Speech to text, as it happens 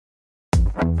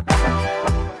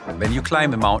When you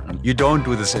climb a mountain, you don't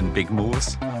do this in big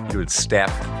moves. You do it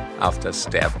step after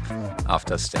step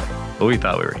after step. But we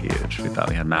thought we were huge. We thought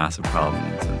we had massive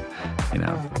problems. And,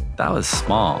 that was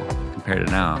small compared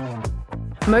to now.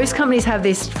 Most companies have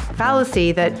this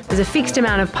fallacy that there's a fixed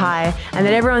amount of pie and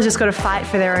that everyone's just got to fight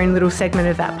for their own little segment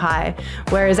of that pie.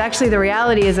 Whereas actually the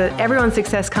reality is that everyone's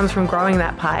success comes from growing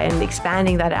that pie and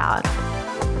expanding that out.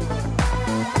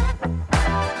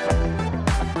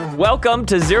 Welcome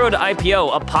to Zero to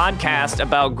IPO, a podcast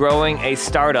about growing a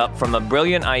startup from a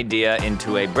brilliant idea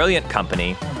into a brilliant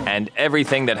company and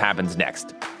everything that happens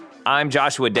next. I'm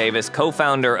Joshua Davis,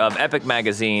 co-founder of Epic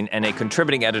Magazine and a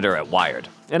contributing editor at Wired.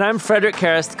 And I'm Frederick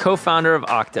Karrast, co-founder of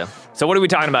Okta. So what are we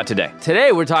talking about today?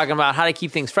 Today, we're talking about how to keep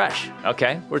things fresh.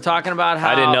 Okay. We're talking about how...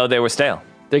 I didn't know they were stale.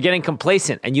 They're getting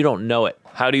complacent, and you don't know it.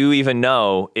 How do you even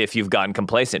know if you've gotten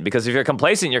complacent? Because if you're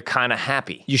complacent, you're kind of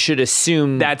happy. You should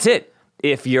assume... That's it.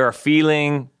 If you're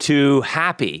feeling too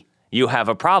happy, you have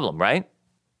a problem, right?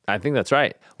 I think that's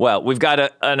right. Well, we've got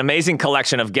an amazing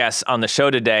collection of guests on the show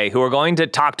today who are going to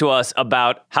talk to us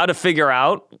about how to figure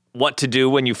out what to do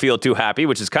when you feel too happy,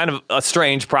 which is kind of a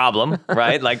strange problem,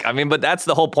 right? But that's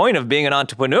the whole point of being an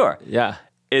entrepreneur. Yeah.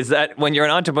 Is that when you're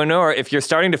an entrepreneur, if you're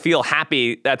starting to feel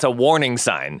happy, that's a warning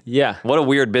sign. Yeah. What a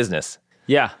weird business.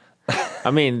 Yeah.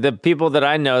 The people that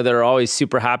I know that are always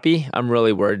super happy, I'm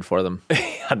really worried for them.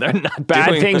 They're not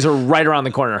Bad things are right around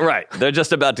the corner. Right. They're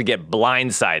just about to get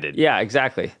blindsided. Yeah,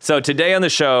 exactly. So today on the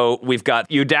show, we've got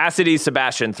Udacity's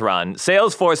Sebastian Thrun,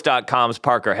 Salesforce.com's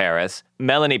Parker Harris,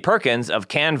 Melanie Perkins of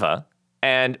Canva,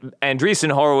 and Andreessen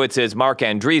Horowitz's Marc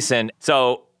Andreessen.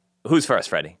 So who's first,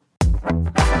 Freddie?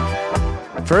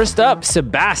 First up,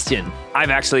 Sebastian. I've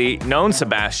actually known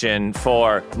Sebastian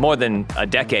for more than a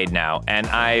decade now, and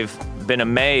I've been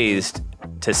amazed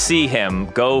to see him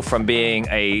go from being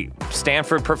a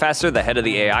Stanford professor, the head of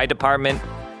the AI department,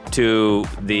 to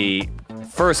the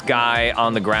first guy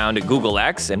on the ground at Google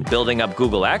X and building up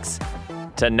Google X,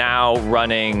 to now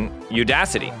running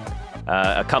Udacity,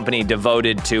 a company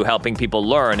devoted to helping people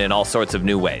learn in all sorts of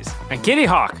new ways. And Kitty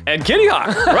Hawk.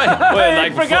 Right.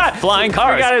 I forgot. Flying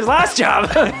cars. He got his last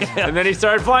job. And then he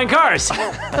started flying cars.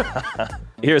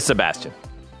 Here's Sebastian.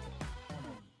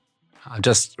 I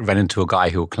just ran into a guy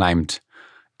who climbed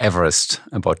Everest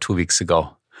about 2 weeks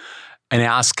ago. And I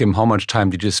asked him, how much time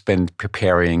did you spend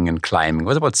preparing and climbing? It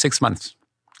was about 6 months.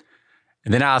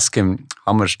 And then I asked him,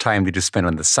 how much time did you spend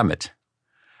on the summit?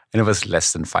 And it was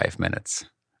less than 5 minutes.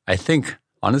 I think,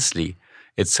 honestly,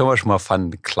 it's so much more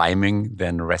fun climbing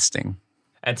than resting.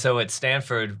 And so at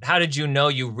Stanford, how did you know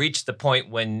you reached the point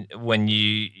when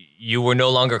you were no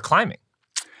longer climbing?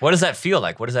 What does that feel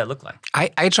like? What does that look like?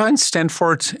 I joined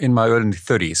Stanford in my early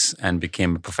 30s and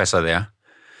became a professor there.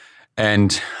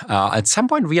 And at some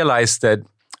point realized that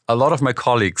a lot of my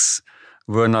colleagues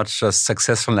were not just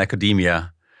successful in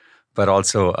academia, but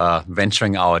also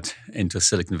venturing out into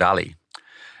Silicon Valley.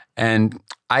 And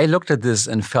I looked at this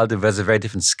and felt it was a very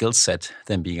different skill set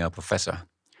than being a professor.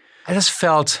 I just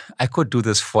felt I could do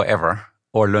this forever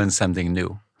or learn something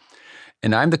new.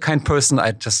 And I'm the kind of person,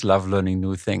 I just love learning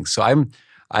new things. So I'm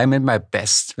at my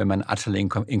best when I'm utterly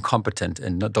incompetent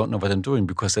and don't know what I'm doing,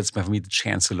 because that's for me the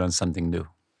chance to learn something new.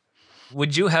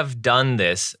 Would you have done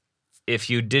this if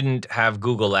you didn't have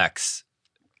Google X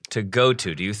to go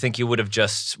to? Do you think you would have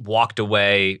just walked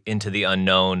away into the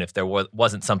unknown if there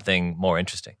wasn't something more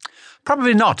interesting?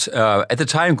 Probably not. At the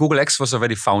time, Google X was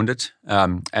already founded,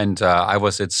 and I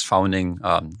was its founding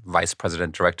vice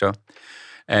president director.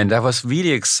 And I was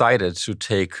really excited to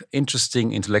take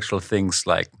interesting intellectual things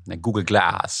like Google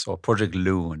Glass or Project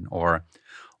Loon or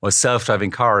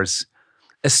self-driving cars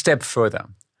a step further.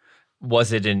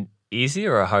 Was it an easy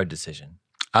or a hard decision?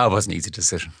 It was an easy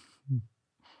decision.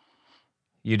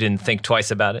 You didn't think twice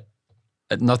about it?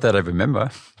 Not that I remember.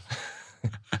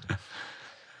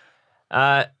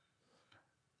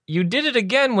 You did it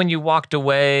again when you walked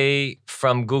away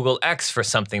from Google X for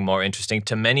something more interesting.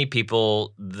 To many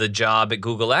people, the job at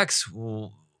Google X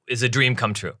is a dream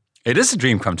come true. It is a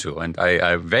dream come true, and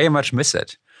I very much miss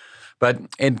it. But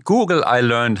in Google, I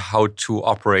learned how to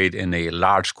operate in a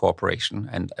large corporation.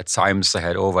 And at times, I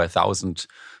had over 1,000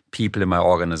 people in my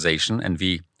organization. And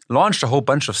we launched a whole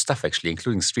bunch of stuff, actually,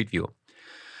 including Street View.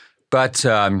 But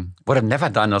what I've never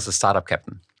done as a startup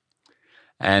captain.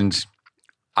 And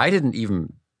I didn't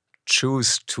even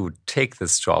choose to take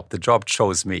this job. The job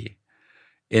chose me.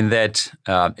 In that,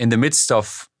 in the midst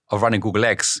of running Google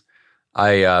X,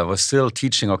 I was still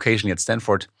teaching occasionally at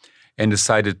Stanford and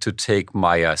decided to take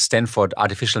my Stanford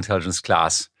Artificial Intelligence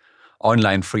class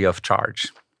online free of charge.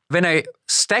 When I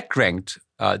stack ranked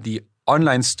the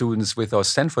online students with our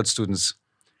Stanford students,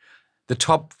 the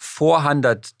top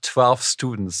 412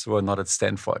 students were not at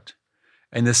Stanford.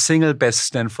 And the single best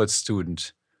Stanford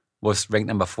student was ranked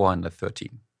number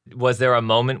 413. Was there a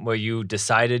moment where you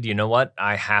decided, you know what,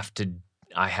 I have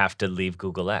to leave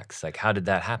Google X? Like, how did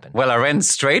that happen? Well, I ran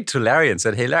straight to Larry and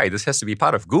said, hey, Larry, this has to be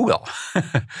part of Google.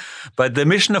 But the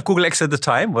mission of Google X at the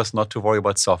time was not to worry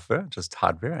about software, just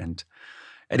hardware. And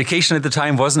education at the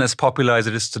time wasn't as popular as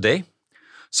it is today.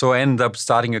 So I ended up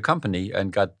starting a company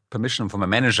and got permission from a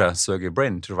manager, Sergey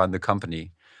Brin, to run the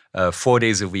company 4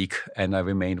 days a week. And I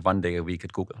remained 1 day a week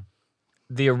at Google.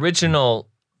 The original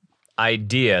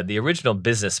idea, the original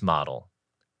business model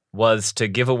was to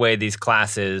give away these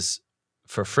classes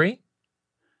for free?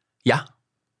 Yeah.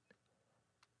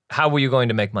 How were you going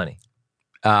to make money?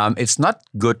 It's not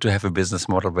good to have a business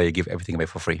model where you give everything away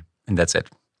for free, and that's it.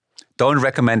 Don't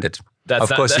recommend it. That's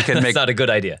not a good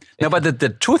idea. No, but the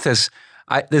truth is,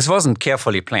 this wasn't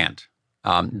carefully planned.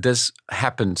 This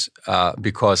happened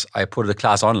because I put the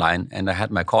class online and I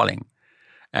had my calling.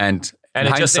 And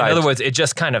it just, in other words, it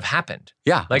just kind of happened.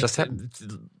 Yeah, like it just happened.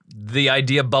 The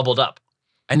idea bubbled up.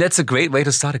 And that's a great way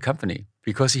to start a company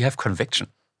because you have conviction.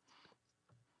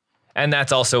 And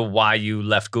that's also why you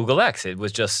left Google X. It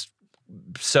was just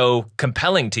so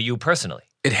compelling to you personally.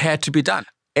 It had to be done.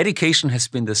 Education has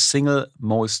been the single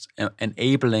most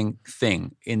enabling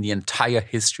thing in the entire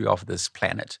history of this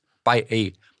planet by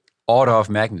a order of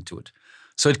magnitude.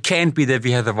 So it can't be that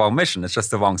we have the wrong mission. It's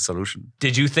just the wrong solution.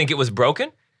 Did you think it was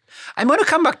broken? I'm going to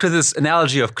come back to this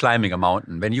analogy of climbing a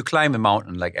mountain. When you climb a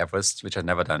mountain like Everest, which I've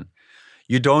never done,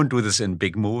 you don't do this in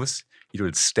big moves. You do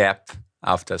it step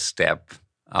after step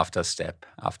after step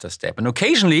after step. And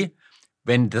occasionally,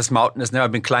 when this mountain has never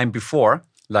been climbed before,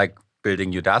 like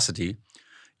building Udacity,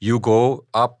 you go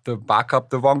back up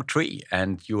the wrong tree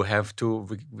and you have to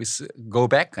go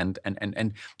back. And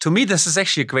to me, this is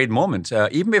actually a great moment.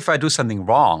 Even if I do something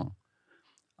wrong,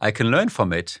 I can learn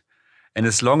from it. And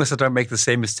as long as I don't make the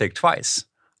same mistake twice,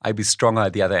 I'll be stronger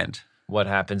at the other end. What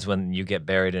happens when you get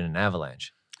buried in an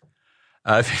avalanche?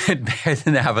 If you get buried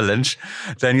in an avalanche,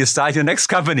 then you start your next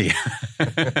company.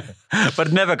 But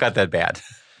it never got that bad.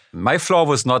 My flaw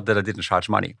was not that I didn't charge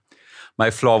money. My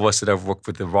flaw was that I worked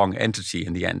with the wrong entity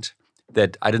in the end,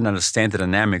 that I didn't understand the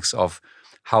dynamics of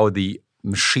how the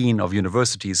machine of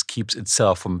universities keeps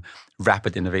itself from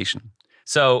rapid innovation.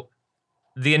 So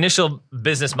the initial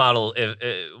business model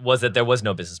was that there was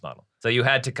no business model. So you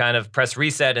had to kind of press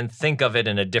reset and think of it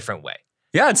in a different way.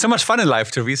 Yeah, it's so much fun in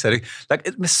life to reset it. Like,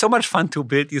 it's so much fun to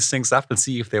build these things up and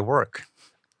see if they work.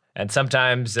 And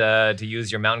sometimes, to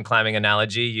use your mountain climbing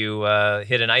analogy, you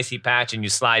hit an icy patch and you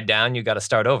slide down, you got to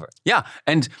start over. Yeah,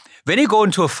 and when you go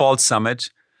into a false summit,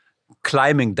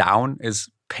 climbing down is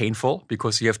painful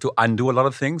because you have to undo a lot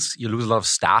of things. You lose a lot of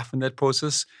staff in that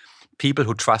process. People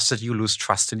who trusted you lose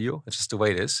trust in you. It's just the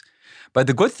way it is. But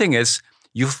the good thing is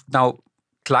you've now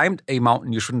climbed a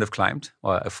mountain you shouldn't have climbed,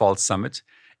 or a false summit,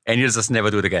 and you just never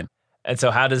do it again. And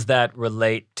so how does that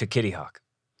relate to Kitty Hawk?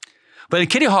 Well, in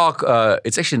Kitty Hawk,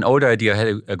 it's actually an older idea. I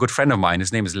had a good friend of mine.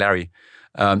 His name is Larry.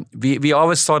 We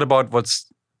always thought about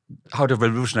how to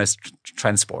revolutionize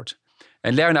transport.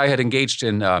 And Larry and I had engaged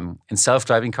in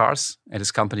self-driving cars at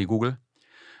his company, Google,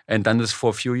 and done this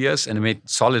for a few years and made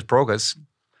solid progress.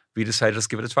 We decided to just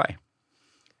give it a try.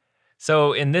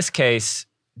 So in this case,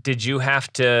 did you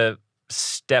have to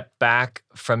step back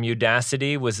from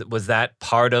Udacity? Was that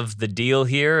part of the deal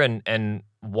here? And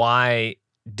why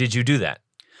did you do that?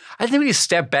 I didn't really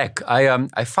step back.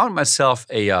 I found myself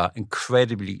a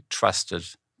incredibly trusted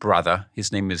brother.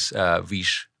 His name is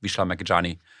Vishal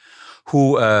Makajani,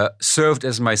 who served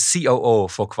as my COO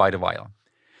for quite a while.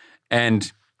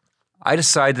 And I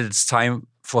decided it's time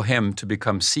for him to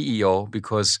become CEO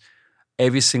because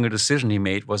every single decision he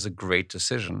made was a great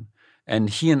decision. And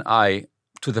he and I,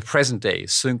 to the present day,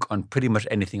 sync on pretty much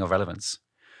anything of relevance.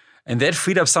 And that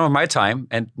freed up some of my time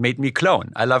and made me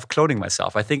clone. I love cloning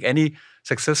myself. I think any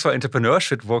successful entrepreneur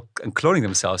should work on cloning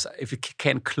themselves. If you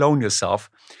can't clone yourself,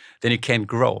 then you can't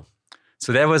grow.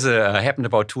 So that was happened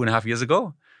about 2.5 years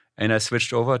ago, and I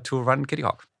switched over to run Kitty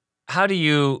Hawk. How do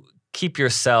you keep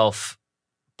yourself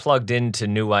plugged into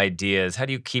new ideas? How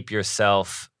do you keep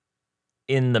yourself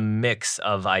in the mix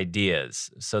of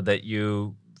ideas so that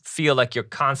you feel like you're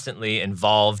constantly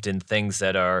involved in things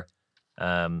that are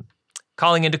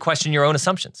calling into question your own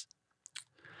assumptions?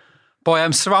 Boy,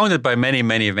 I'm surrounded by many,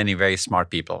 many, many very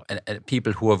smart people and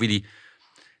people who are really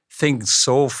think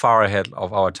so far ahead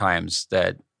of our times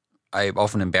that I'm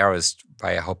often embarrassed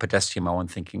by how pedestrian my own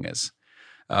thinking is.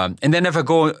 And then if I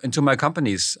go into my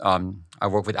companies, I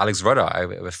work with Alex Rudder,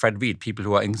 with Fred Reed, people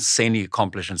who are insanely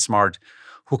accomplished and smart,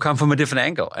 who come from a different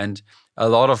angle. And a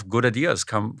lot of good ideas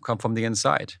come from the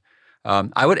inside.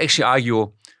 I would actually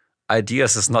argue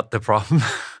ideas is not the problem.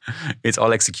 It's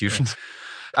all execution.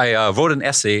 I wrote an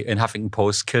essay in Huffington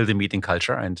Post, Kill the Meeting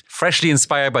Culture. And freshly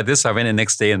inspired by this, I went the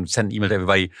next day and sent an email to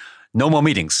everybody, no more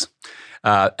meetings.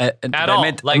 Gone?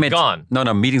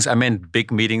 No, meetings. I meant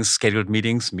big meetings, scheduled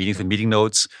meetings with meeting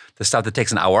notes, the stuff that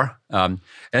takes an hour. And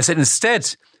I said,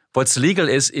 instead, what's legal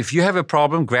is if you have a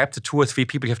problem, grab the 2 or 3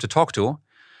 people you have to talk to,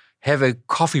 have a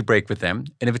coffee break with them.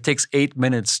 And if it takes 8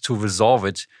 minutes to resolve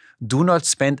it, do not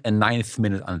spend a 9th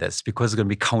minute on this because it's going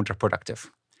to be counterproductive.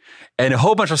 And a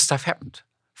whole bunch of stuff happened.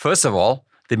 First of all,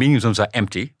 the meeting rooms are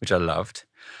empty, which I loved.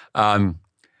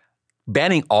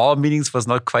 Banning all meetings was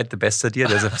not quite the best idea.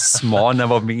 There's a small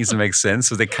number of meetings that make sense,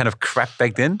 so they kind of crept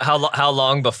back in. How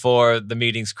long before the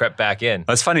meetings crept back in?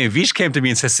 It's funny. Vish came to me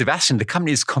and said, Sebastian, the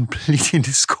company is completely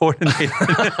discoordinated.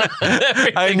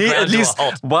 I need at least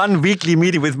one weekly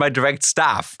meeting with my direct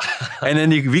staff. And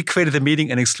then he recreated the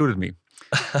meeting and excluded me.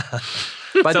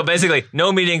 But so basically,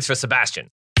 no meetings for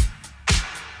Sebastian.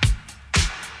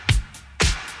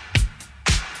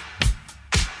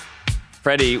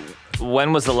 Freddie,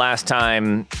 when was the last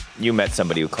time you met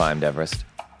somebody who climbed Everest?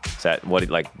 Is that what,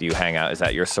 like, do you hang out? Is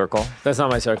that your circle? That's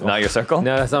not my circle. Not your circle?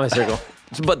 No, that's not my circle.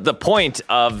 But the point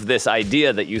of this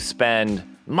idea that you spend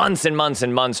months and months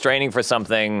and months training for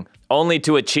something only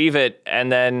to achieve it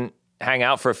and then hang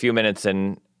out for a few minutes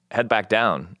and head back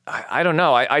down. I don't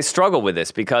know. I struggle with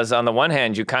this because on the one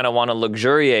hand, you kind of want to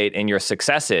luxuriate in your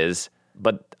successes,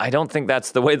 but I don't think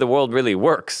that's the way the world really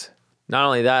works. Not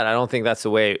only that, I don't think that's the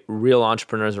way real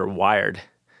entrepreneurs are wired.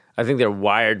 I think they're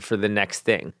wired for the next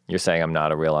thing. You're saying I'm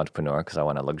not a real entrepreneur because I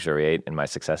want to luxuriate in my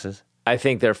successes? I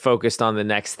think they're focused on the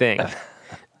next thing.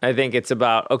 I think it's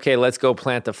about, okay, let's go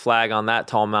plant a flag on that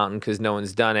tall mountain because no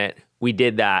one's done it. We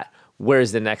did that.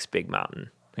 Where's the next big mountain?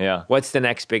 Yeah. What's the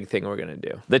next big thing we're going to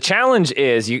do? The challenge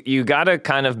is you got to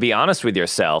kind of be honest with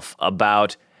yourself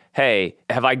about, hey,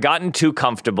 have I gotten too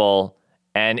comfortable?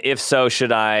 And if so,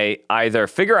 should I either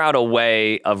figure out a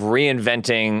way of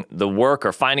reinventing the work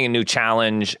or finding a new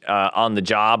challenge on the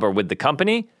job or with the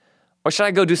company? Or should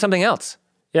I go do something else?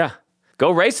 Yeah.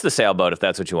 Go race the sailboat if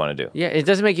that's what you want to do. Yeah, it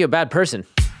doesn't make you a bad person.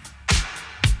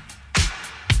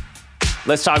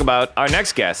 Let's talk about our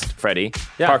next guest, Freddie.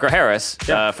 Yeah. Parker Harris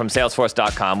Yeah. from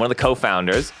Salesforce.com, one of the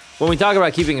co-founders. When we talk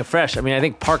about keeping it fresh, I mean, I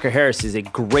think Parker Harris is a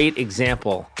great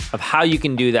example of how you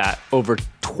can do that over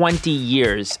 20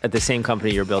 years at the same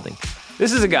company you're building.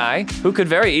 This is a guy who could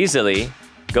very easily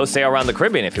go sail around the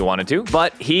Caribbean if he wanted to,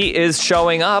 but he is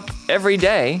showing up every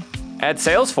day at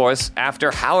Salesforce after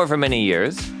however many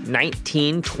years.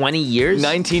 19, 20 years?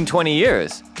 19, 20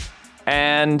 years.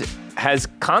 And has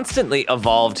constantly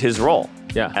evolved his role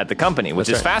at the company, which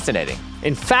is fascinating.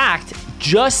 In fact,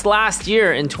 just last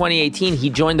year in 2018, he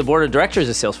joined the board of directors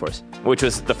of Salesforce. Which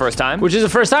was the first time? Which is the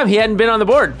first time he hadn't been on the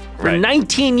board. For Right.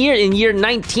 19 years, in year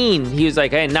 19, he was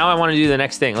like, hey, now I want to do the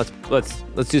next thing. Let's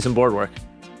do some board work.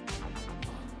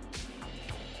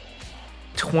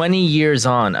 20 years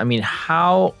on, I mean,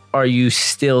 how are you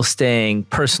still staying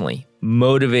personally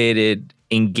motivated,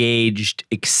 engaged,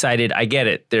 excited? I get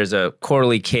it. There's a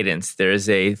quarterly cadence. There's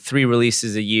a 3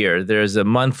 releases a year. There's a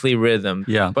monthly rhythm.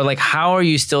 Yeah. But like, how are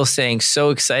you still staying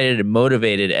so excited and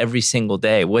motivated every single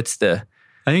day?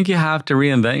 I think you have to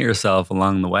reinvent yourself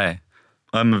along the way.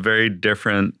 I'm a very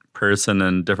different person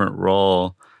and different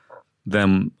role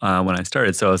than when I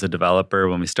started. So as a developer,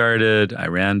 when we started, I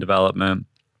ran development.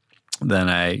 Then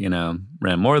I,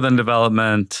 ran more than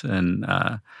development, and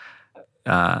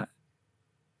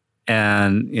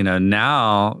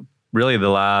now really the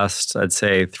last, I'd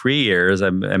say 3 years,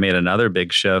 I made another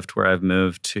big shift where I've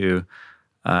moved to,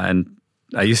 and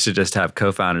I used to just have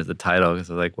co-founders the title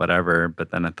because I was like, whatever.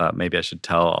 But then I thought maybe I should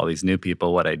tell all these new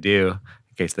people what I do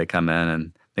in case they come in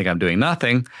and think I'm doing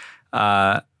nothing.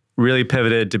 Really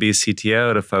pivoted to be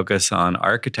CTO to focus on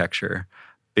architecture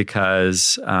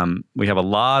because we have a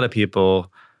lot of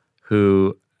people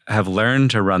who have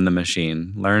learned to run the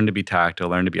machine, learn to be tactile,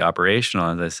 learn to be operational.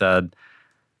 As I said,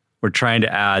 we're trying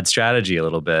to add strategy a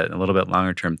little bit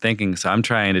longer term thinking. So I'm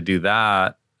trying to do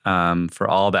that for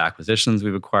all the acquisitions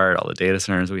we've acquired, all the data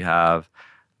centers we have,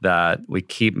 that we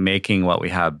keep making what we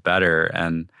have better.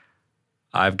 And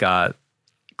I've got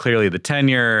clearly the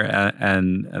tenure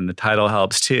and the title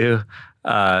helps too,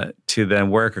 to then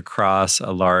work across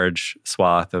a large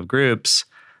swath of groups.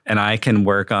 And I can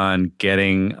work on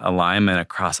getting alignment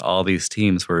across all these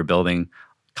teams where we're building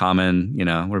common,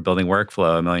 we're building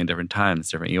workflow a million different times,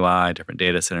 different UI, different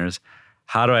data centers.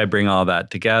 How do I bring all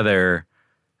that together?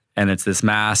 And it's this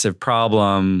massive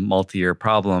problem, multi-year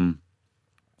problem,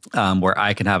 where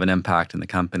I can have an impact in the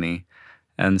company.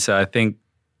 And so I think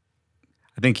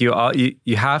I think you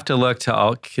have to look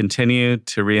to continue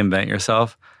to reinvent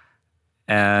yourself.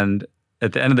 And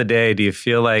at the end of the day, do you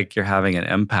feel like you're having an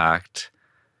impact?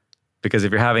 Because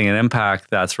if you're having an impact,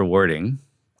 that's rewarding.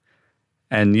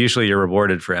 And usually you're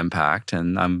rewarded for impact.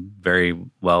 And I'm very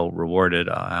well rewarded.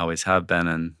 I always have been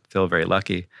and feel very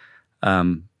lucky.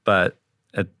 But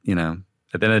at the end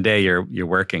of the day, you're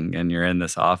working and you're in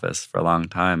this office for a long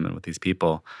time and with these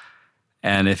people.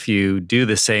 And if you do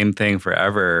the same thing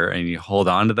forever and you hold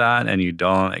on to that and you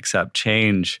don't accept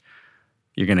change,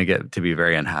 you're going to get to be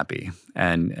very unhappy.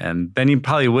 And then you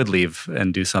probably would leave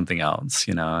and do something else,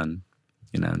 and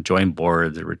join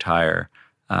boards or retire.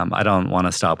 I don't want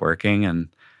to stop working, and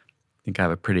I think I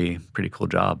have a pretty cool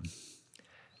job.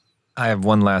 I have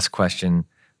one last question.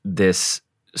 This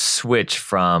switch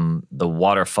from the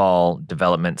waterfall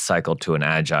development cycle to an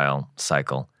agile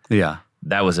cycle. Yeah.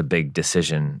 That was a big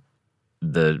decision.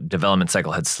 The development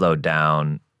cycle had slowed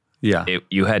down. Yeah.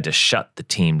 You had to shut the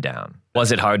team down.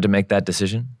 Was it hard to make that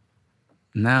decision?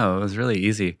 No, it was really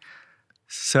easy.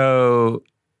 So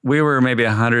we were maybe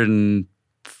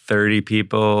 130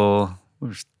 people. We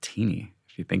were teeny,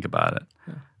 if you think about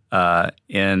it,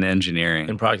 in engineering.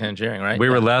 In product engineering, right? We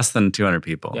were less than 200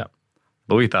 people. Yeah.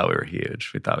 But we thought we were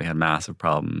huge. We thought we had massive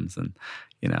problems. And,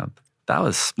 that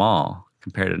was small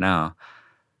compared to now.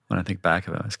 When I think back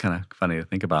of it, it's kind of funny to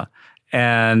think about.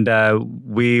 And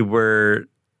we were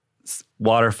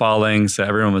waterfalling, so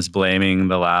everyone was blaming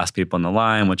the last people in the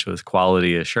line, which was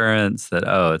quality assurance, that,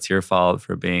 it's your fault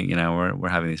for being, we're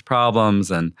having these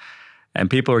problems. And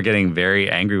people were getting very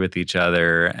angry with each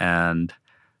other. And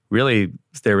really,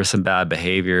 there was some bad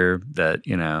behavior that,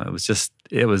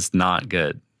 it was not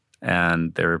good.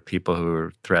 And there were people who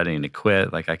were threatening to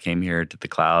quit. Like, I came here to the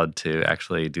cloud to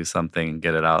actually do something and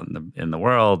get it out in the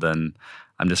world. And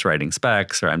I'm just writing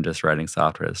specs, or I'm just writing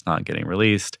software that's not getting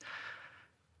released.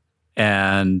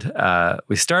 And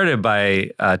we started by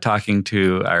talking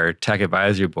to our tech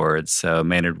advisory board. So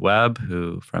Maynard Webb,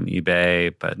 who from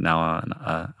eBay, but now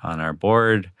on our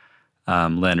board.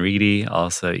 Len Reedy,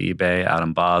 also eBay,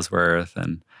 Adam Bosworth.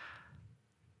 And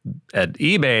at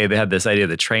eBay, they had this idea of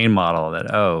the train model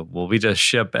that, we just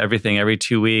ship everything every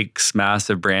 2 weeks,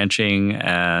 massive branching,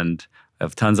 and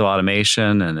have tons of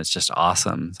automation, and it's just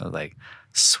awesome. So I was like,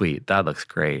 sweet, that looks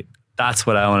great. That's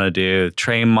what I want to do.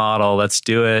 Train model, let's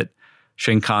do it.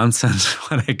 Shinkansen is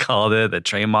what I called it, the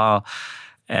train model.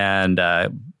 And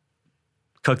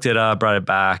cooked it up, brought it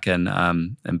back,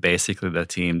 and basically the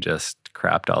team just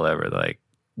crapped all over. Like,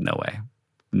 no way,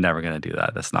 never going to do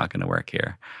that. That's not going to work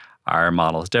here. Our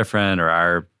model is different, or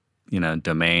our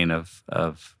domain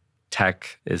of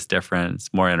tech is different.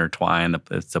 It's more intertwined.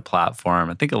 It's a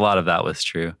platform. I think a lot of that was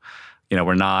true.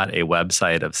 We're not a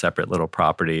website of separate little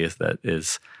properties that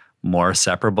is more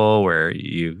separable, where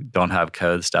you don't have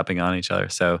code stepping on each other.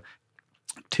 So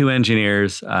 2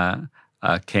 engineers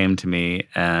came to me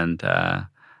and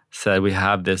said, we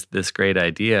have this great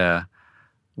idea.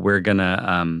 We're going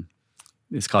to,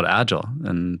 it's called Agile.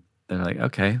 And they're like,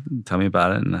 okay, tell me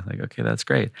about it. And I'm like, okay, that's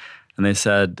great. And they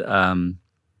said,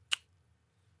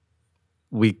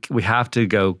 we have to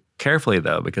go carefully,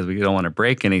 though, because we don't want to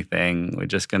break anything. We're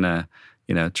just going to,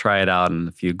 try it out in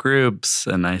a few groups.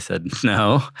 And I said,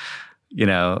 no,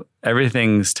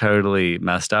 everything's totally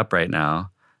messed up right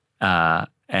now.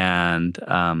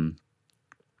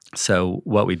 So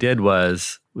what we did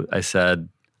was, I said,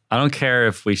 I don't care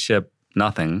if we ship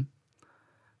nothing,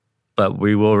 but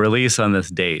we will release on this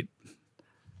date.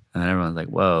 And everyone's like,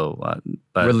 whoa. What?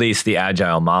 But release the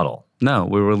agile model. No,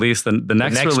 we released the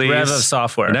next release. Rev of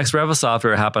software. The next rev of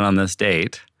software happened on this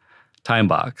date, time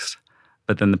boxed.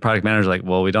 But then the product manager's like,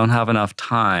 well, we don't have enough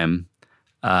time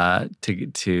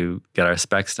to get our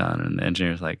specs done. And the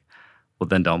engineer's like, well,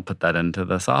 then don't put that into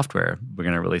the software. We're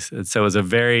going to release it. So it was a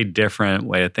very different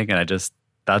way of thinking.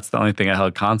 That's the only thing I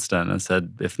held constant. And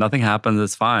said, if nothing happens,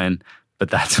 it's fine. But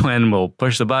that's when we'll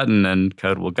push the button and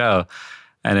code will go.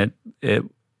 And it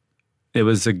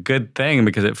was a good thing,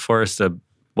 because it forced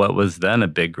what was then a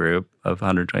big group of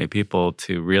 120 people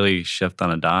to really shift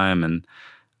on a dime and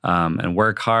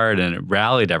work hard, and it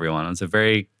rallied everyone.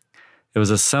 It was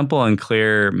a simple and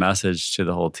clear message to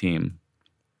the whole team,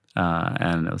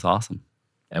 and it was awesome.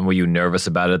 And were you nervous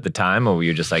about it at the time, or were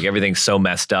you just like, everything's so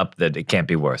messed up that it can't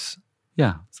be worse?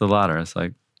 Yeah, it's the latter. It's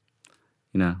like,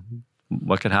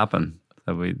 what could happen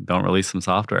if we don't release some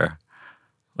software?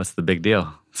 What's the big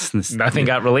deal? Nothing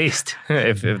got released.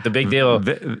 if the big deal,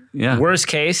 yeah. Worst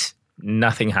case,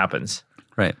 nothing happens.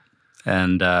 Right.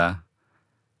 And I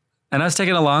was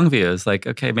taking a long view. It's like,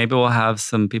 okay, maybe we'll have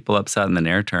some people upset in the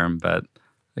near term, but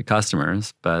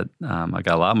customers, but I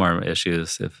got a lot more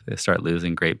issues if they start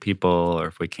losing great people or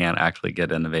if we can't actually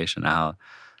get innovation out.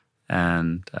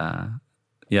 And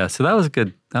so that was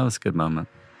a good moment.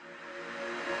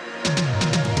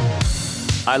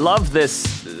 I love this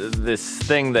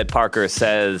thing that Parker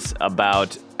says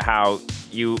about how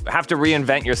you have to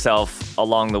reinvent yourself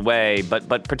along the way, but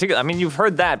particularly, I mean, you've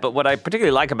heard that, but what I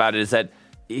particularly like about it is that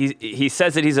he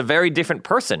says that he's a very different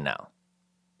person now.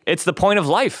 It's the point of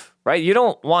life, right? You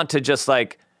don't want to just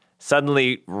like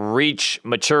suddenly reach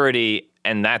maturity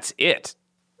and that's it,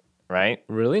 right?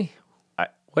 Really?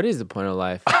 What is the point of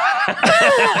life?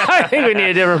 I think we need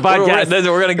a different podcast.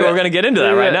 We're gonna get into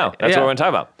that right now. That's what we're gonna talk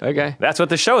about. Okay. That's what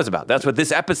the show is about. That's what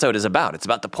this episode is about. It's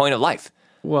about the point of life.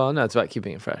 Well, no, it's about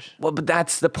keeping it fresh. Well, but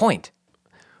that's the point.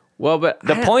 Well, but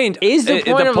the point is the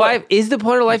point of life. Is the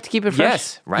point of life to keep it fresh?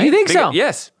 Yes, right. You think so?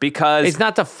 Yes, because it's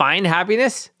not to find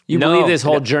happiness. You believe this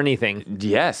whole journey thing.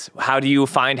 Yes. How do you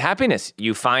find happiness?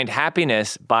 You find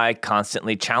happiness by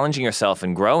constantly challenging yourself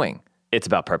and growing. It's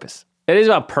about purpose. It is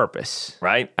about purpose.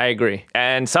 Right? I agree.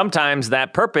 And sometimes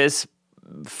that purpose,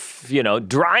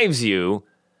 drives you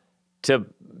to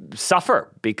suffer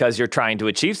because you're trying to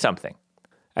achieve something.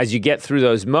 As you get through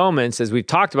those moments, as we've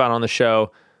talked about on the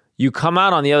show, you come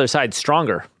out on the other side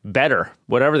stronger, better,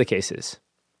 whatever the case is.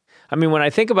 I mean, when I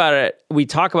think about it, we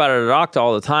talk about it at Okta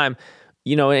all the time.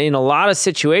 In a lot of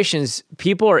situations,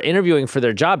 people are interviewing for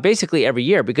their job basically every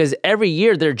year because every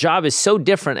year their job is so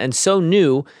different and so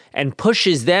new and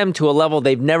pushes them to a level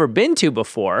they've never been to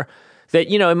before that,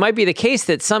 it might be the case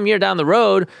that some year down the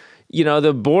road,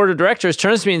 the board of directors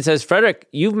turns to me and says, Frederick,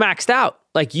 you've maxed out.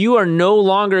 Like you are no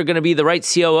longer going to be the right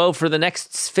COO for the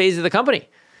next phase of the company.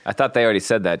 I thought they already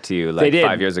said that to you like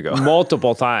 5 years ago.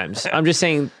 Multiple times. I'm just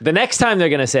saying the next time they're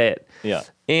going to say it. Yeah.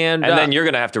 And then you're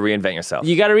going to have to reinvent yourself.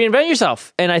 You got to reinvent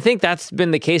yourself. And I think that's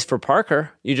been the case for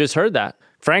Parker. You just heard that.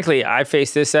 Frankly, I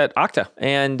faced this at Okta.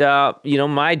 And,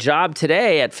 my job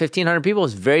today at 1,500 people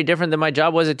is very different than my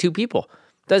job was at 2 people.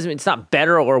 It's not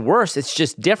better or worse. It's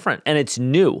just different and it's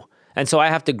new. And so I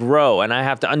have to grow and I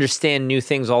have to understand new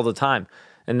things all the time.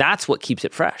 And that's what keeps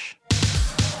it fresh.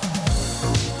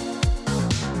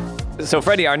 So,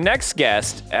 Freddie, our next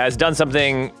guest has done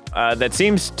something that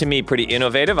seems to me pretty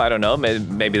innovative. I don't know.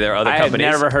 Maybe there are other companies. I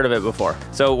had never heard of it before.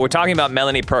 So we're talking about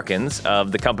Melanie Perkins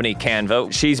of the company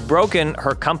Canva. She's broken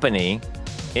her company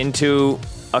into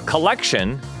a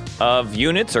collection of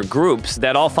units or groups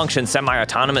that all function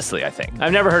semi-autonomously, I think.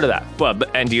 I've never heard of that. Well,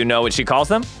 and do you know what she calls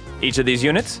them? Each of these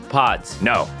units? Pods.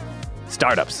 No.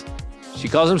 Startups. She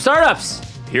calls them startups.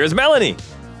 Here's Melanie.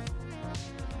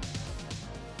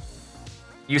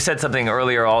 You said something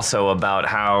earlier also about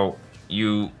how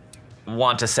you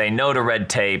want to say no to red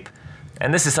tape.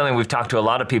 And this is something we've talked to a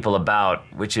lot of people about,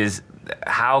 which is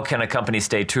how can a company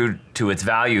stay true to its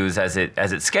values as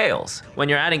it scales? When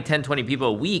you're adding 10, 20 people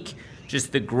a week,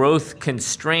 just the growth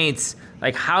constraints,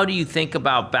 like how do you think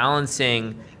about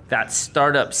balancing that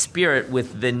startup spirit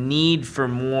with the need for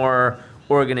more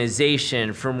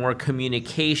organization, for more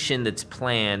communication that's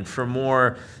planned, for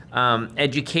more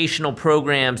educational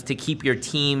programs to keep your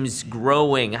teams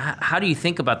growing? How do you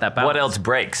think about that balance? What else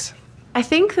breaks? I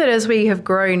think that as we have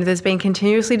grown, there's been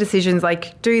continuously decisions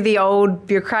like do the old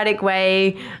bureaucratic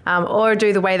way or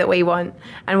do the way that we want.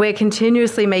 And we're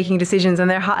continuously making decisions,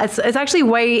 and they're hard. It's actually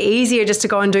way easier just to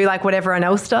go and do like what everyone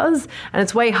else does. And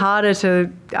it's way harder to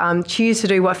choose to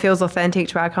do what feels authentic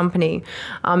to our company.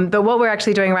 But what we're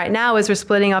actually doing right now is we're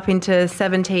splitting up into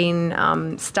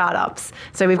 17 startups.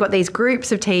 So we've got these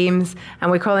groups of teams and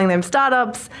we're calling them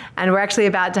startups. And we're actually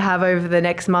about to have over the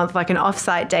next month like an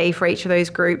offsite day for each of those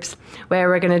groups, where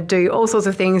we're going to do all sorts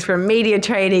of things from media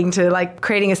training to like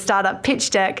creating a startup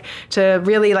pitch deck to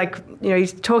really like,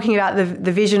 talking about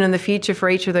the vision and the future for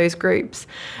each of those groups.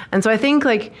 And so I think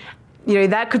like,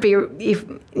 that could be, if,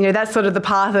 that's sort of the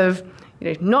path of,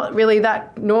 not really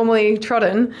that normally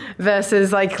trodden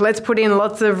versus like, let's put in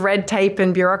lots of red tape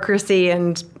and bureaucracy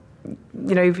and,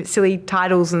 silly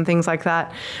titles and things like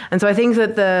that. And so I think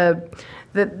that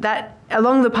that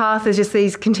along the path is just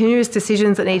these continuous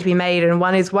decisions that need to be made, and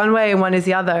one is one way and one is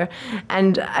the other.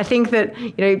 And I think that,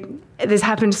 this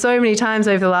happened so many times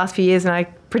over the last few years, and I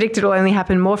predict it will only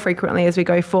happen more frequently as we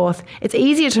go forth. It's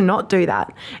easier to not do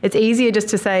that. It's easier just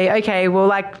to say, okay,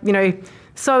 well,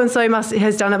 so-and-so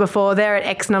has done it before. They're at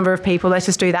X number of people. Let's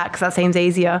just do that because that seems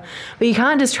easier. But you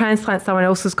can't just transplant someone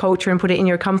else's culture and put it in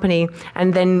your company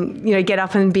and then, get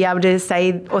up and be able to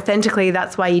say authentically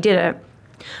that's why you did it.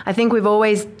 I think we've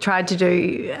always tried to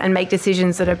do and make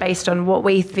decisions that are based on what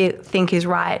we think is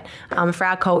right for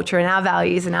our culture and our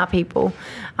values and our people.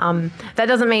 That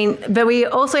doesn't mean, but we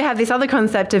also have this other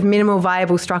concept of minimal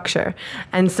viable structure.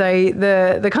 And so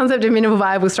the concept of minimal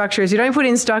viable structure is you don't put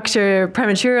in structure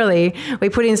prematurely. We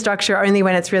put in structure only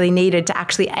when it's really needed to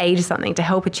actually aid something, to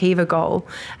help achieve a goal.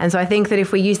 And so I think that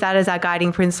if we use that as our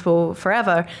guiding principle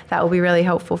forever, that will be really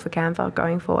helpful for Canva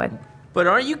going forward. But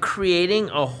aren't you creating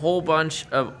a whole bunch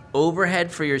of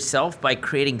overhead for yourself by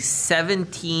creating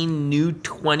 17 new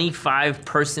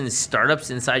 25-person startups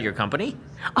inside your company?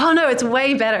 Oh no, it's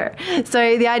way better.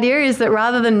 So the idea is that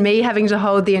rather than me having to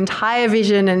hold the entire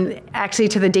vision and actually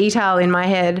to the detail in my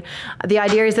head, the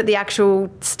idea is that the actual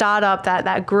startup,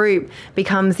 that group,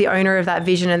 becomes the owner of that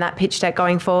vision and that pitch deck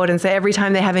going forward. And so every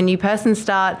time they have a new person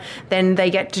start, then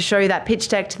they get to show that pitch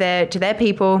deck to their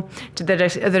people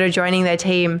that are joining their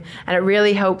team. And it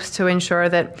really helps to ensure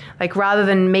that, like, rather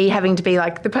than me having to be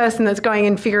like the person that's going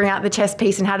and figuring out the chess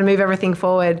piece and how to move everything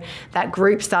forward, that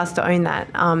group starts to own that.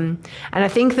 And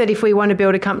I think that if we want to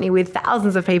build a company with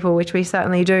thousands of people, which we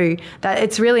certainly do, that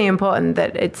it's really important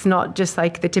that it's not just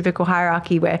like the typical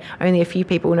hierarchy where only a few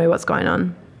people know what's going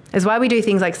on. It's why we do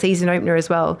things like season opener as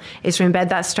well, is to embed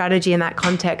that strategy and that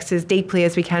context as deeply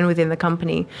as we can within the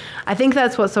company. I think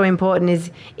that's what's so important is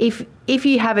if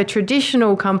you have a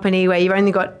traditional company where you've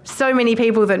only got so many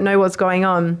people that know what's going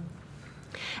on,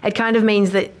 it kind of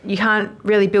means that you can't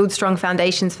really build strong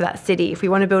foundations for that city. If we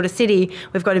want to build a city,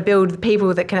 we've got to build the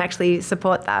people that can actually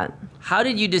support that. How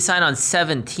did you decide on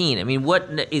 17? I mean, what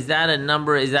is that a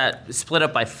number? Is that split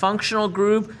up by functional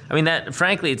group? I mean, that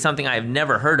frankly, it's something I've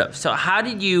never heard of. So how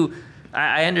did you,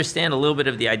 I understand a little bit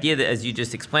of the idea that as you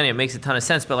just explained it makes a ton of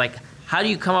sense, but like, how do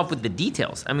you come up with the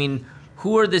details? I mean,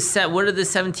 what are the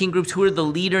 17 groups? Who are the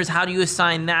leaders? How do you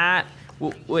assign that?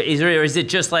 Is it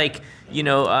just like,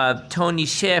 Tony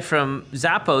Hsieh from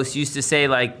Zappos used to say,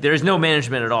 like, there's no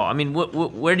management at all? I mean,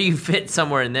 where do you fit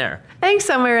somewhere in there? I think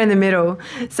somewhere in the middle.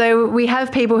 So we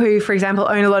have people who, for example,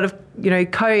 own a lot of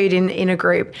code in a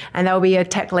group, and they'll be a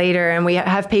tech leader, and we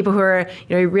have people who are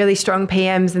really strong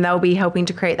PMs, and they'll be helping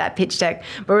to create that pitch deck.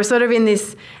 But we're sort of in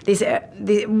this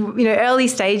early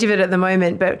stage of it at the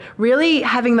moment. But really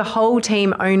having the whole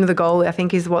team own the goal, I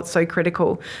think, is what's so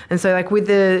critical. And so, like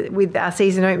with our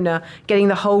season opener, getting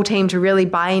the whole team to really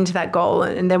buy into that goal,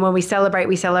 and then when we celebrate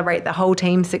the whole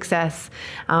team's success.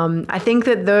 I think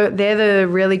that they're the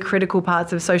really critical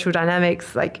parts of social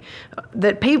dynamics, like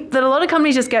that a lot of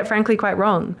companies just get, frankly, quite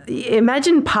wrong.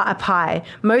 Imagine a pie.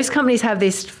 Most companies have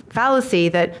this fallacy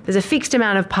that there's a fixed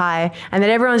amount of pie and that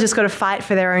everyone's just got to fight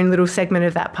for their own little segment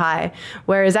of that pie.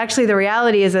 Whereas actually the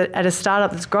reality is that at a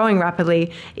startup that's growing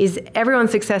rapidly is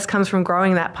everyone's success comes from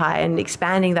growing that pie and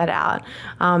expanding that out.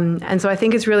 And so I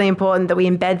think it's really important that we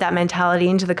embed that mentality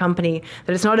into the company,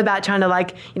 that it's not about trying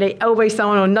to elbow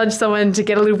someone or nudge someone to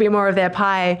get a little bit more of their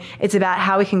pie. It's about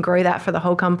how we can grow that for the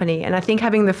whole company. And I think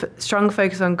having the strong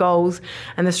focus on goals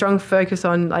and the strong focus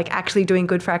on actually doing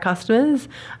good for our customers,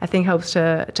 I think helps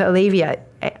to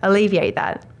alleviate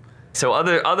that. So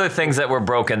other things that were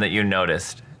broken that you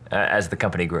noticed as the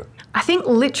company grew? I think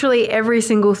literally every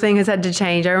single thing has had to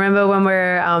change. I remember when we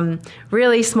were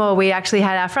really small, we actually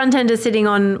had our front enders sitting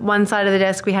on one side of the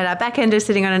desk, we had our back enders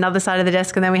sitting on another side of the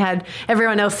desk, and then we had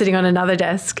everyone else sitting on another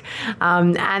desk.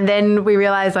 And then we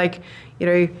realized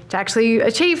to actually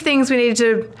achieve things, we needed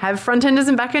to have front enders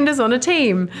and back enders on a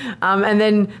team. And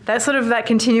then that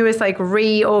continuous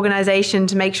reorganization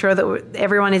to make sure that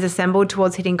everyone is assembled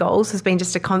towards hitting goals has been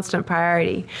just a constant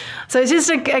priority. So it's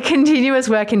just a continuous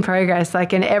work in progress,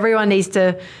 and everyone needs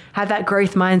to have that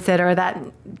growth mindset or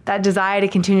that desire to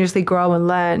continuously grow and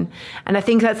learn. And I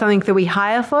think that's something that we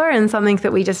hire for, and something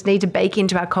that we just need to bake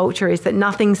into our culture, is that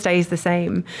nothing stays the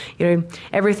same.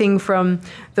 Everything from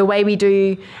the way we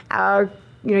do our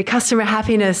customer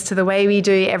happiness to the way we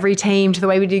do every team to the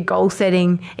way we do goal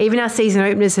setting. Even our season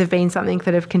openers have been something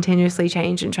that have continuously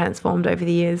changed and transformed over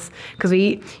the years. Because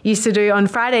we used to do on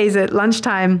Fridays at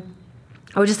lunchtime,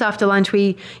 or just after lunch,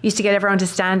 we used to get everyone to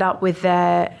stand up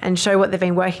and show what they've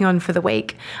been working on for the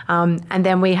week. And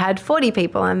then we had 40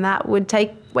 people, and that would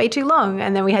take way too long.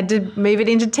 And then we had to move it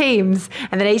into teams,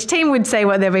 and then each team would say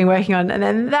what they've been working on, and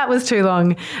then that was too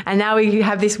long. And now we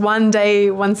have this one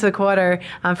day, once a quarter,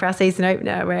 for our season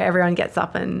opener, where everyone gets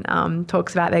up and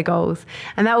talks about their goals.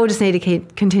 And that will just need to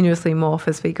keep continuously morph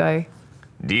as we go.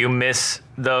 Do you miss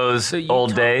those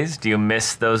old days? Do you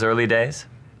miss those early days?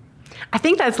 I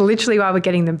think that's literally why we're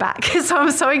getting them back. So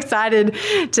I'm so excited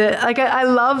I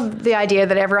love the idea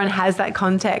that everyone has that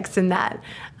context and that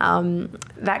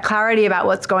clarity about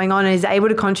what's going on and is able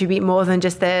to contribute more than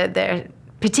just their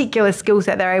particular skill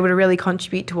set, they're able to really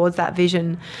contribute towards that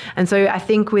vision. And so I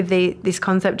think with this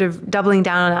concept of doubling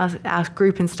down on our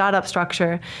group and startup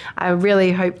structure, I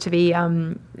really hope to be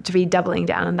doubling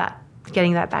down on that,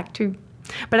 getting that back too.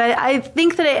 But I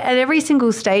think that at every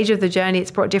single stage of the journey,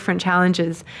 it's brought different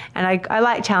challenges. And I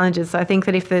like challenges. So I think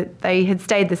that if they had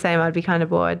stayed the same, I'd be kind of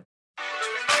bored.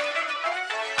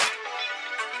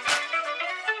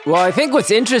 Well, I think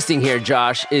what's interesting here,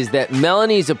 Josh, is that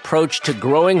Melanie's approach to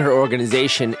growing her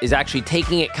organization is actually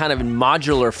taking it kind of in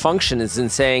modular functions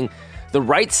and saying, the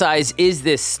right size is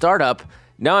this startup.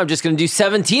 Now I'm just going to do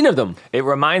 17 of them. It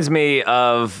reminds me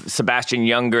of Sebastian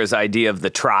Junger's idea of the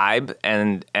tribe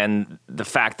and the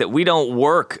fact that we don't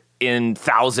work in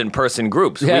 1,000-person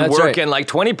groups. Yeah, we work right. in like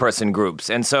 20-person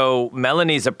groups. And so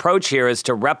Melanie's approach here is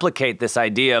to replicate this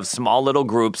idea of small little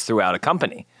groups throughout a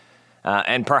company.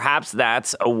 And perhaps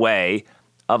that's a way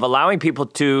of allowing people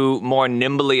to more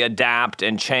nimbly adapt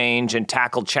and change and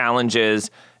tackle challenges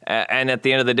and at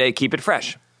the end of the day, keep it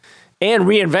fresh. And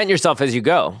reinvent yourself as you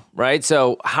go, right?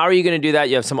 So how are you going to do that?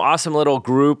 You have some awesome little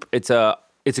group. It's a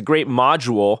great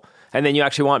module. And then you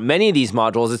actually want many of these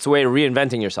modules. It's a way of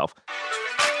reinventing yourself.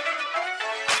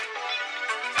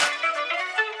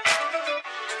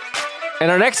 And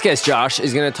our next guest, Josh,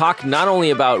 is going to talk not only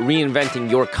about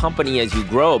reinventing your company as you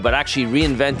grow, but actually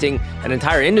reinventing an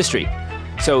entire industry.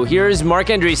 So here's Marc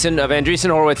Andreessen of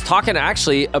Andreessen Horowitz talking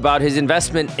actually about his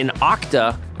investment in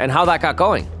Okta and how that got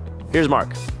going. Here's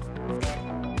Marc.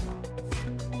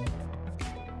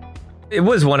 It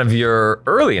was one of your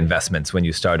early investments when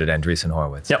you started Andreessen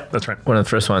Horowitz. Yep, that's right. One of the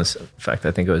first ones. In fact,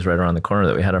 I think it was right around the corner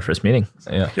that we had our first meeting.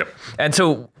 Yeah. Yep. And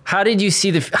so How did you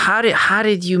see how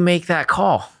did you make that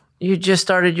call? You just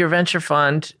started your venture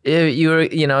fund.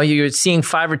 You're seeing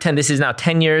 5 or 10. This is now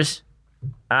 10 years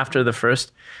after the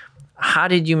first. How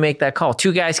did you make that call?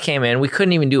 2 guys came in. We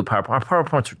couldn't even do a PowerPoint. Our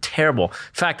PowerPoints were terrible.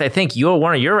 In fact, I think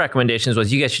one of your recommendations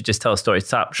was you guys should just tell a story.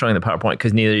 Stop showing the PowerPoint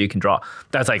because neither of you can draw.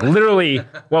 That's like literally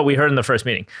what we heard in the first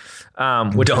meeting,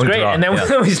 which was great. Draw. And then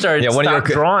when we started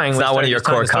drawing, it's not one of your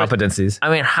core competencies. I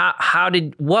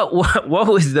mean, what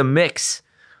was the mix?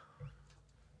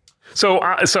 So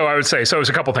I would say, so it was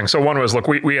a couple things. So one was, look,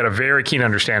 we had a very keen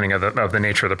understanding of the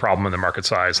nature of the problem and the market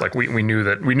size. Like we knew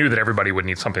that everybody would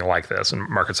need something like this, and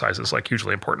market size is like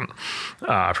hugely important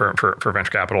for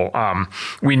venture capital.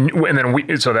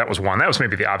 So that was one. That was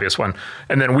maybe the obvious one.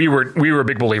 And then we were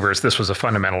big believers. This was a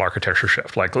fundamental architecture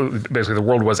shift. Like basically, the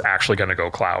world was actually going to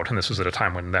go cloud, and this was at a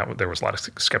time when there was a lot of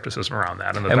skepticism around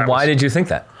that. And why did you think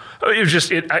that? It was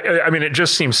just it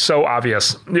just seems so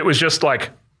obvious. It was just like.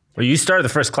 Well, you started the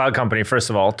first cloud company, first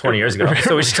of all, 20 years ago.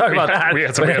 So we should talk about that. We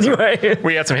had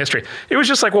some history. It was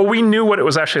just like, well, we knew what it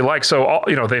was actually like. So,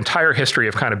 the entire history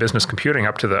of kind of business computing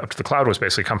up to the cloud was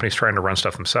basically companies trying to run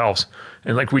stuff themselves.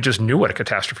 And like, we just knew what a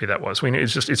catastrophe that was.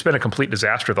 It's been a complete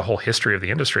disaster, the whole history of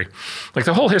the industry. Like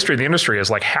the whole history of the industry is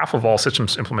like half of all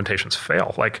systems implementations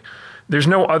fail. Like there's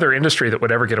no other industry that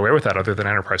would ever get away with that other than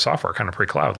enterprise software, kind of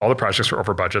pre-cloud. All the projects were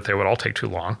over budget. They would all take too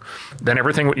long. Then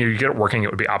everything, you get it working, it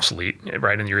would be obsolete,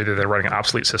 right? And you're either then running an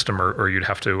obsolete system or you'd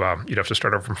have to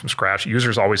start over from scratch.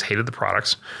 Users always hated the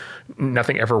products.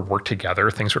 Nothing ever worked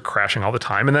together. Things were crashing all the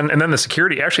time. And then the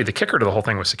security, actually the kicker to the whole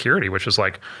thing was security, which is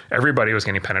like everybody was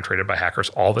getting penetrated by hackers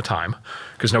all the time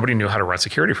because nobody knew how to run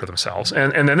security for themselves.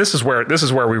 And then this is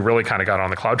where we really kind of got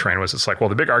on the cloud train. Was it's like, well,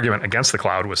 the big argument against the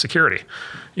cloud was security.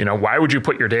 Why would you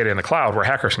put your data in the cloud where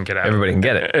hackers can get at it? Everybody can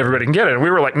get it. Everybody can get it. And we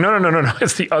were like, no.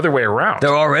 It's the other way around.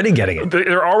 They're already getting it.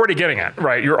 They're already getting it,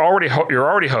 right? You're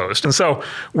already host. And so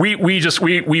we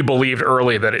believed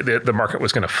early that the market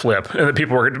was going to flip and that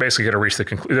people were basically going to reach the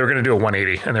conclusion. They were going to do a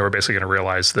 180, and they were basically going to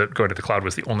realize that going to the cloud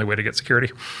was the only way to get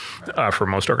security for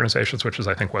most organizations, which is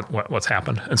I think what's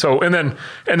happened. And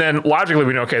then logically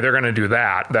we know, okay, they're going to do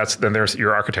that. Then there's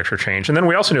your architecture change. And then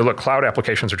we also knew, look, cloud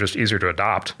applications are just easier to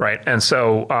adopt, right? And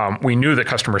so we knew that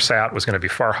customer sat was going to be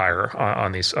far higher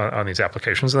on these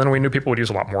applications, and then we knew people would use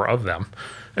a lot more of them.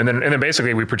 And then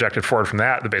basically we projected forward from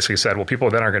that basically said, well, people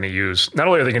then are going to use, not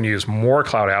only are they going to use more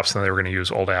cloud apps than they were going to use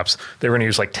old apps, they were going to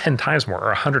use like 10 times more or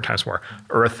 100 times more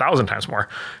or 1,000 times more.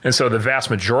 And so the vast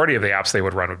majority of the apps they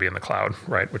would run would be in the cloud,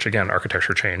 right? Which again,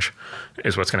 architecture change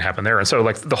is what's going to happen there. And so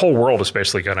like the whole world is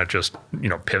basically going to just,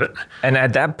 pivot. And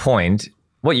at that point,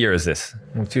 what year is this?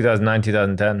 2009,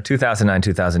 2010. 2009,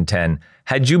 2010.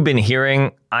 Had you been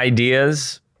hearing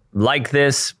ideas like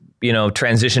this,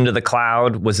 transition to the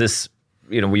cloud? Was this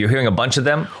were you hearing a bunch of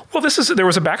them? Well, there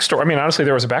was a backstory. I mean, honestly,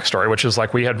 there was a backstory, which is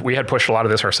like we had pushed a lot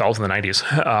of this ourselves in the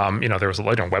 90s. There was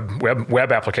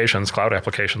web applications, cloud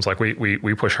applications, like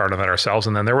we pushed hard on that ourselves.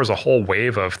 And then there was a whole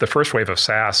the first wave of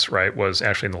SaaS, right, was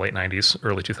actually in the late 90s,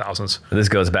 early 2000s. This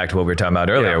goes back to what we were talking about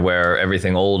earlier, where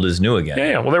everything old is new again.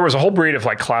 Yeah. Well, there was a whole breed of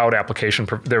like cloud application.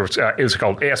 There was it was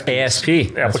called ASP,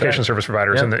 application service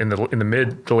providers in the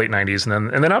mid to late 90s,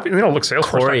 and then look,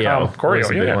 Salesforce.com,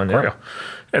 Choreo.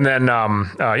 And then,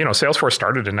 Salesforce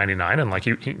started in 99, and like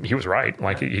he was right,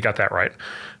 like he got that right.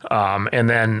 And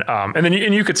then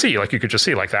you could see, like you could just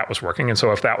see like that was working. And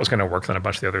so if that was going to work, then a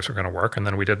bunch of the others were going to work. And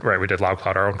then we did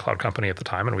LoudCloud, our own cloud company at the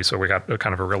time, and we got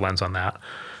kind of a real lens on that.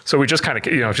 So we just kind of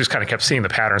kept seeing the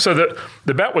pattern. So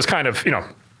the bet was kind of,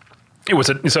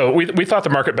 so we thought the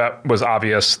market bet was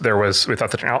obvious. We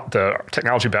thought the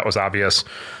technology bet was obvious.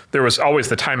 There was always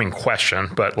the timing question,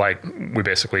 but like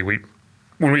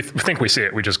when we think we see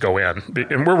it, we just go in.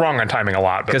 And we're wrong on timing a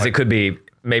lot. Because it could be,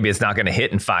 maybe it's not going to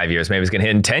hit in 5 years. Maybe it's going to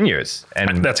hit in 10 years.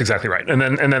 And that's exactly right. And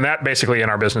then that basically in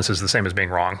our business is the same as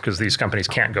being wrong, because these companies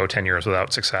can't go 10 years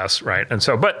without success, right? And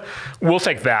so, but we'll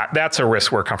take that. That's a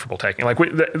risk we're comfortable taking. Like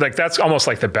that's almost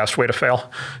like the best way to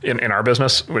fail in our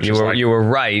business. Which you were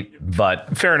right,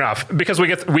 but fair enough, because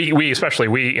we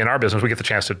especially in our business, we get the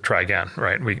chance to try again,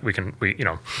 right? We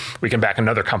can back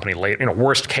another company later.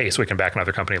 Worst case, we can back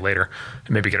another company later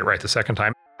and maybe get it right the second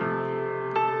time.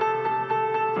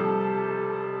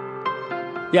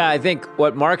 Yeah, I think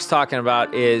what Marc's talking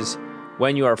about is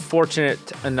when you are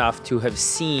fortunate enough to have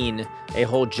seen a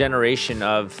whole generation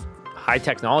of high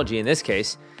technology in this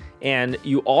case, and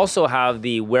you also have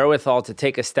the wherewithal to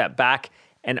take a step back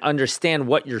and understand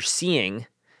what you're seeing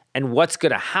and what's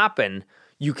going to happen,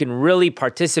 you can really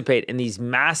participate in these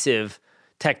massive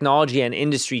technology and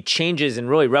industry changes and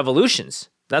really revolutions.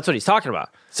 That's what he's talking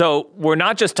about. So we're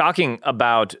not just talking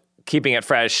about keeping it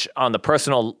fresh on the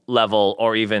personal level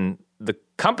or even the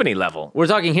company level. We're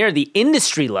talking here the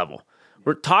industry level.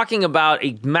 We're talking about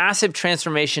a massive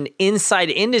transformation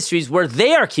inside industries where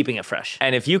they are keeping it fresh.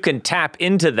 And if you can tap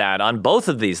into that on both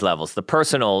of these levels, the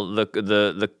personal,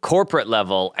 the corporate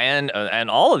level, and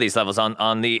all of these levels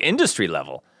on the industry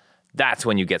level, that's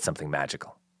when you get something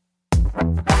magical.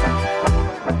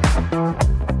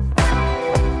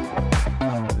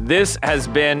 This has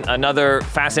been another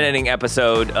fascinating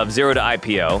episode of Zero to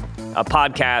IPO, a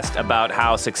podcast about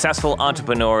how successful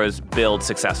entrepreneurs build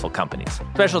successful companies.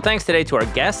 Special thanks today to our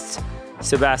guests,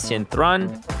 Sebastian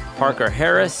Thrun, Parker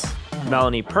Harris,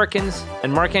 Melanie Perkins,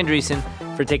 and Marc Andreessen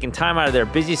for taking time out of their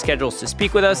busy schedules to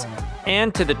speak with us,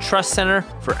 and to the Trust Center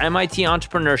for MIT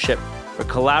Entrepreneurship for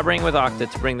collaborating with Okta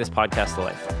to bring this podcast to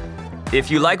life. If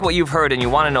you like what you've heard and you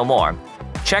want to know more,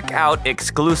 check out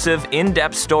exclusive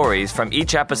in-depth stories from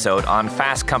each episode on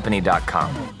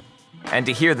fastcompany.com. And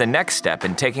to hear the next step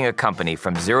in taking a company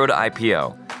from zero to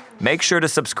IPO, make sure to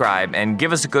subscribe and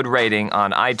give us a good rating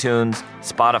on iTunes,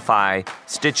 Spotify,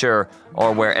 Stitcher,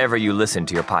 or wherever you listen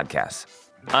to your podcasts.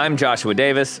 I'm Joshua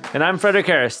Davis. And I'm Frederick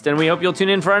Harris. And we hope you'll tune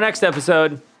in for our next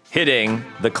episode, Hitting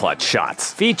the Clutch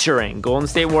Shots, featuring Golden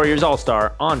State Warriors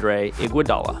All-Star Andre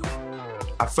Iguodala.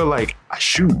 I feel like I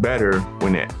shoot better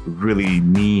when it really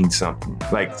means something,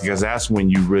 because that's when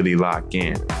you really lock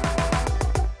in.